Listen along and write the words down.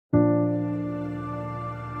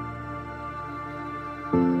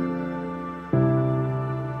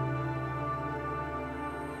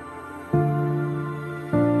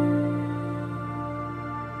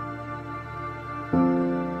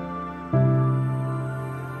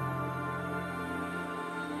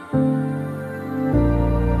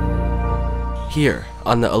Here,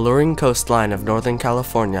 on the alluring coastline of Northern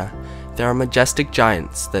California, there are majestic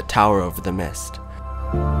giants that tower over the mist.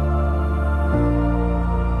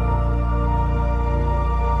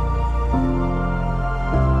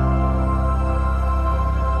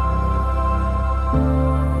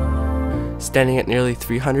 Standing at nearly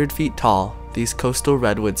 300 feet tall, these coastal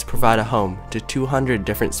redwoods provide a home to 200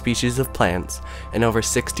 different species of plants and over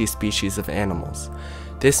 60 species of animals.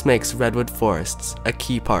 This makes redwood forests a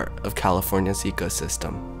key part of California's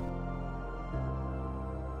ecosystem.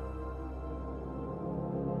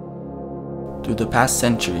 Through the past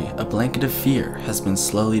century, a blanket of fear has been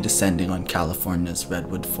slowly descending on California's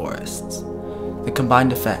redwood forests. The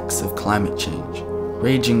combined effects of climate change,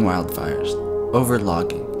 raging wildfires,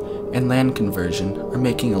 overlogging, and land conversion are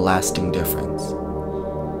making a lasting difference.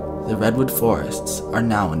 The redwood forests are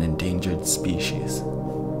now an endangered species.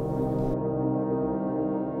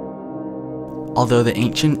 Although the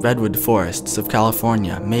ancient redwood forests of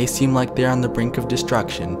California may seem like they are on the brink of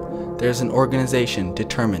destruction, there is an organization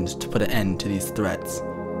determined to put an end to these threats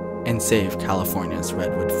and save California's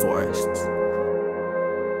redwood forests.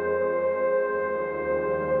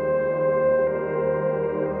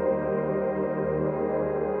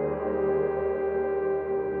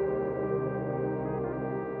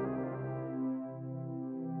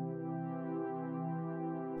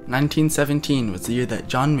 (1917) was the year that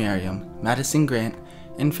John Merriam, Madison Grant,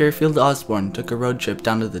 and Fairfield Osborne took a road trip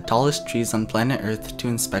down to the tallest trees on planet Earth to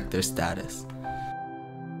inspect their status.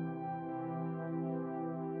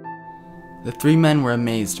 The three men were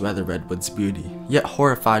amazed by the redwood's beauty, yet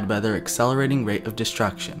horrified by their accelerating rate of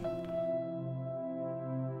destruction.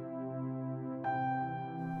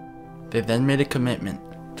 They then made a commitment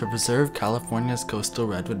to preserve California's coastal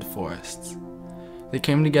redwood forests. They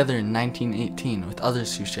came together in 1918 with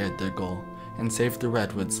others who shared their goal, and Save the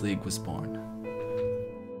Redwoods League was born.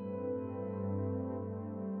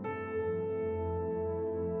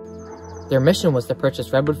 Their mission was to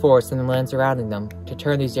purchase redwood forests and the land surrounding them to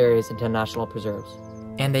turn these areas into national preserves.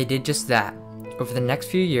 And they did just that. Over the next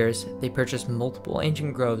few years, they purchased multiple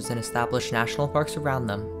ancient groves and established national parks around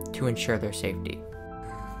them to ensure their safety.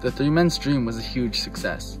 The three men's dream was a huge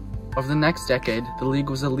success. Over the next decade, the League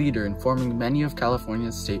was a leader in forming many of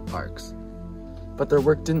California's state parks. But their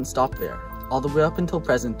work didn't stop there. All the way up until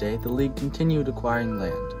present day, the League continued acquiring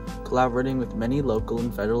land, collaborating with many local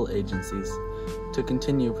and federal agencies to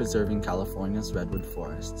continue preserving California's redwood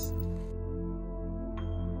forests.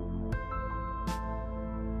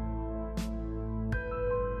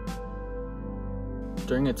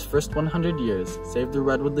 During its first 100 years, Save the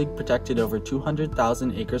Redwood League protected over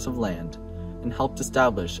 200,000 acres of land and helped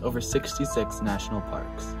establish over 66 national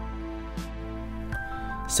parks.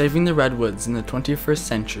 Saving the redwoods in the 21st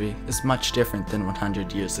century is much different than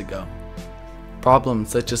 100 years ago. Problems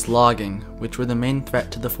such as logging, which were the main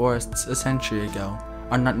threat to the forests a century ago,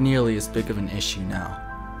 are not nearly as big of an issue now.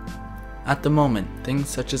 At the moment, things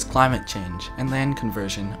such as climate change and land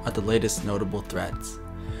conversion are the latest notable threats.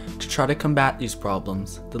 To try to combat these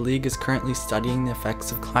problems, the League is currently studying the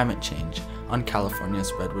effects of climate change on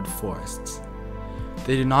California's redwood forests.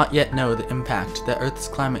 They do not yet know the impact that Earth's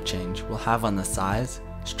climate change will have on the size,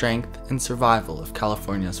 strength, and survival of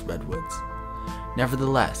California's redwoods.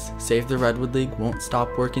 Nevertheless, Save the Redwood League won't stop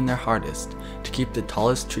working their hardest to keep the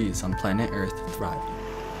tallest trees on planet Earth thriving.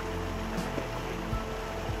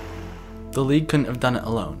 The League couldn't have done it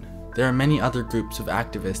alone. There are many other groups of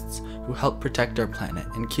activists who help protect our planet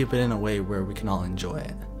and keep it in a way where we can all enjoy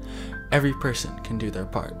it. Every person can do their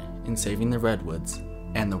part in saving the redwoods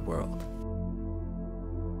and the world.